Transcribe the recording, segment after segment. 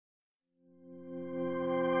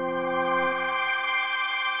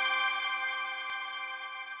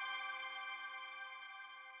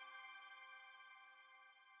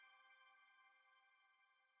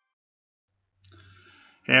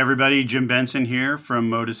Hey everybody, Jim Benson here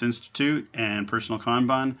from Modus Institute and Personal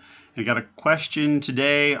Kanban. I got a question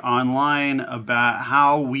today online about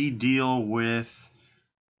how we deal with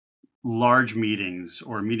large meetings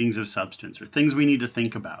or meetings of substance or things we need to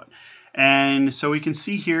think about. And so we can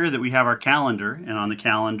see here that we have our calendar, and on the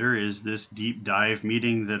calendar is this deep dive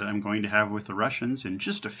meeting that I'm going to have with the Russians in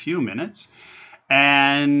just a few minutes.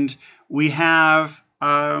 And we have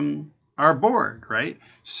our board, right?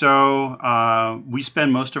 So we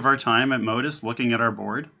spend most of our time at Modus looking at our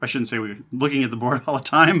board. I shouldn't say we're looking at the board all the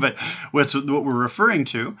time, but what's what we're referring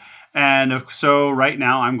to. And so right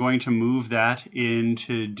now I'm going to move that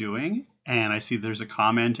into doing, and I see there's a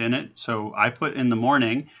comment in it. So I put in the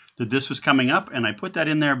morning that this was coming up, and I put that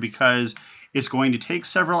in there because it's going to take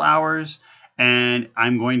several hours and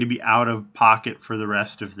I'm going to be out of pocket for the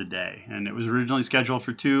rest of the day. And it was originally scheduled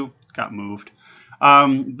for 2, got moved.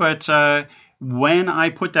 But when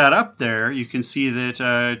I put that up there, you can see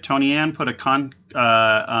that Tony Ann put a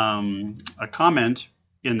comment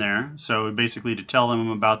in there. So basically to tell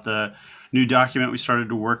them about the new document we started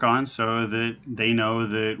to work on so that they know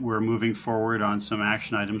that we're moving forward on some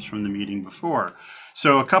action items from the meeting before.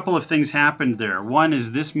 So a couple of things happened there. One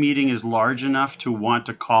is this meeting is large enough to want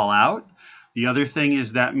to call out. The other thing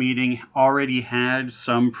is that meeting already had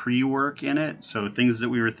some pre-work in it, so things that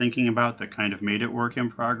we were thinking about that kind of made it work in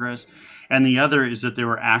progress. And the other is that there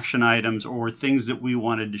were action items or things that we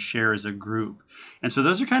wanted to share as a group. And so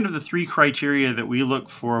those are kind of the 3 criteria that we look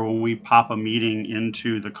for when we pop a meeting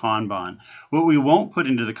into the Kanban. What we won't put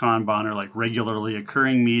into the Kanban are like regularly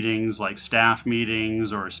occurring meetings, like staff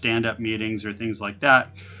meetings or stand-up meetings or things like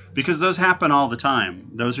that, because those happen all the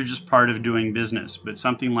time. Those are just part of doing business. But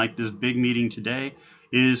something like this big meeting today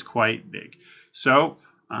is quite big. So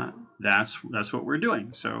that's what we're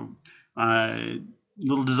doing. So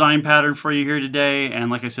little design pattern for you here today. And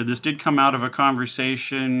like I said, this did come out of a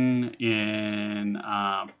conversation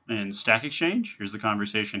in Stack Exchange. Here's the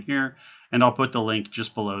conversation here. And I'll put the link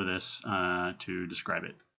just below this to describe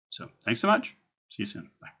it. So thanks so much. See you soon.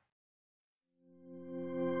 Bye.